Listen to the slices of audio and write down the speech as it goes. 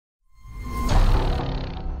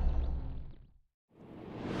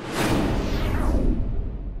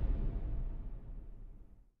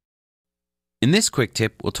In this quick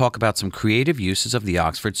tip, we'll talk about some creative uses of the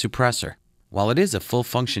Oxford Suppressor. While it is a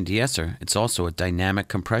full-function de-esser, it's also a dynamic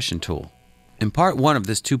compression tool. In part 1 of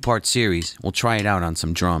this 2-part series, we'll try it out on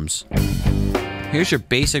some drums. Here's your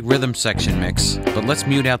basic rhythm section mix, but let's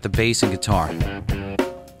mute out the bass and guitar.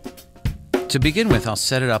 To begin with, I'll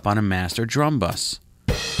set it up on a master drum bus,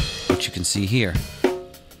 which you can see here.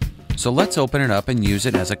 So let's open it up and use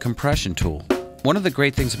it as a compression tool. One of the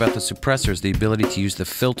great things about the suppressor is the ability to use the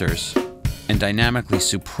filters and dynamically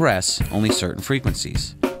suppress only certain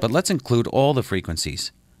frequencies. But let's include all the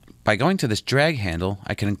frequencies. By going to this drag handle,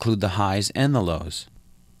 I can include the highs and the lows.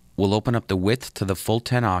 We'll open up the width to the full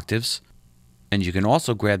 10 octaves, and you can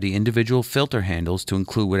also grab the individual filter handles to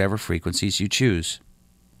include whatever frequencies you choose.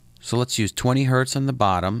 So let's use 20 Hz on the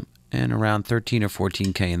bottom and around 13 or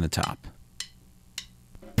 14K in the top.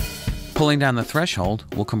 Pulling down the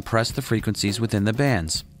threshold will compress the frequencies within the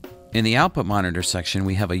bands. In the output monitor section,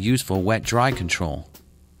 we have a useful wet-dry control.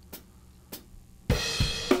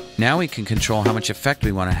 Now we can control how much effect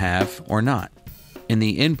we want to have or not. In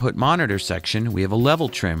the input monitor section, we have a level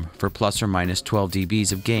trim for plus or minus 12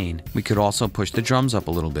 dBs of gain. We could also push the drums up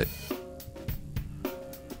a little bit.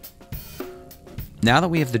 Now that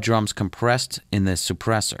we have the drums compressed in this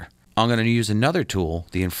suppressor, I'm going to use another tool,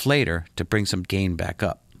 the Inflator, to bring some gain back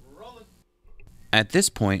up. At this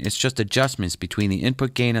point, it's just adjustments between the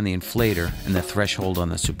input gain on the inflator and the threshold on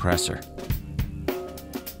the suppressor.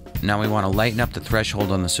 Now we want to lighten up the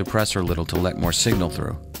threshold on the suppressor a little to let more signal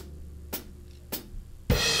through.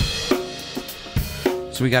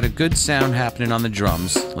 So we got a good sound happening on the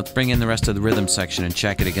drums. Let's bring in the rest of the rhythm section and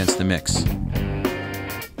check it against the mix.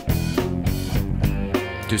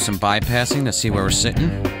 Do some bypassing to see where we're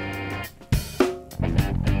sitting.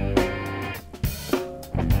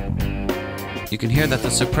 You can hear that the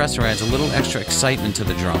suppressor adds a little extra excitement to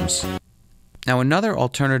the drums. Now another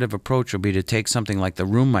alternative approach would be to take something like the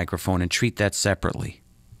room microphone and treat that separately.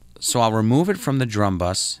 So I'll remove it from the drum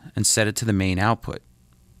bus and set it to the main output.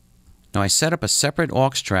 Now I set up a separate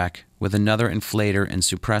aux track with another inflator and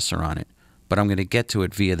suppressor on it, but I'm going to get to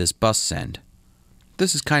it via this bus send.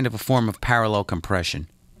 This is kind of a form of parallel compression.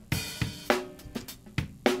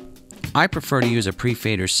 I prefer to use a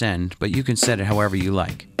pre-fader send, but you can set it however you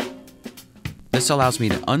like. This allows me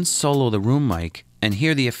to unsolo the room mic and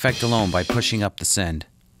hear the effect alone by pushing up the send.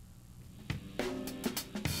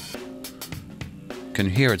 You can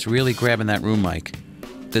hear it's really grabbing that room mic.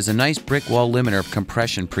 There's a nice brick wall limiter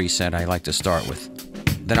compression preset I like to start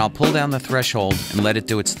with. Then I'll pull down the threshold and let it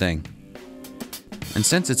do its thing. And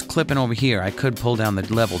since it's clipping over here, I could pull down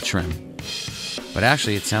the level trim. But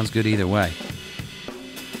actually it sounds good either way.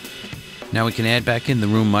 Now we can add back in the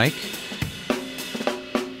room mic.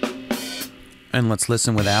 And let's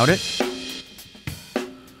listen without it.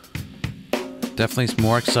 Definitely some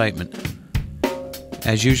more excitement.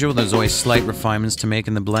 As usual, there's always slight refinements to make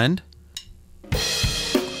in the blend.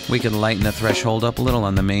 We can lighten the threshold up a little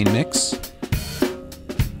on the main mix.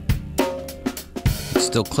 It's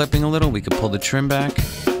still clipping a little, we could pull the trim back.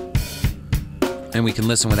 And we can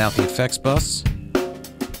listen without the effects bus.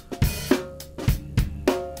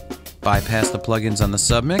 Bypass the plugins on the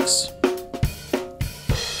submix.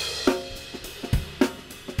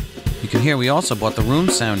 You can hear we also brought the room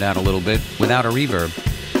sound out a little bit without a reverb.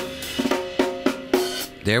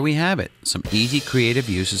 There we have it, some easy creative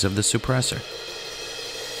uses of the suppressor.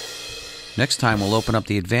 Next time we'll open up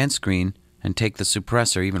the advanced screen and take the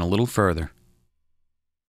suppressor even a little further.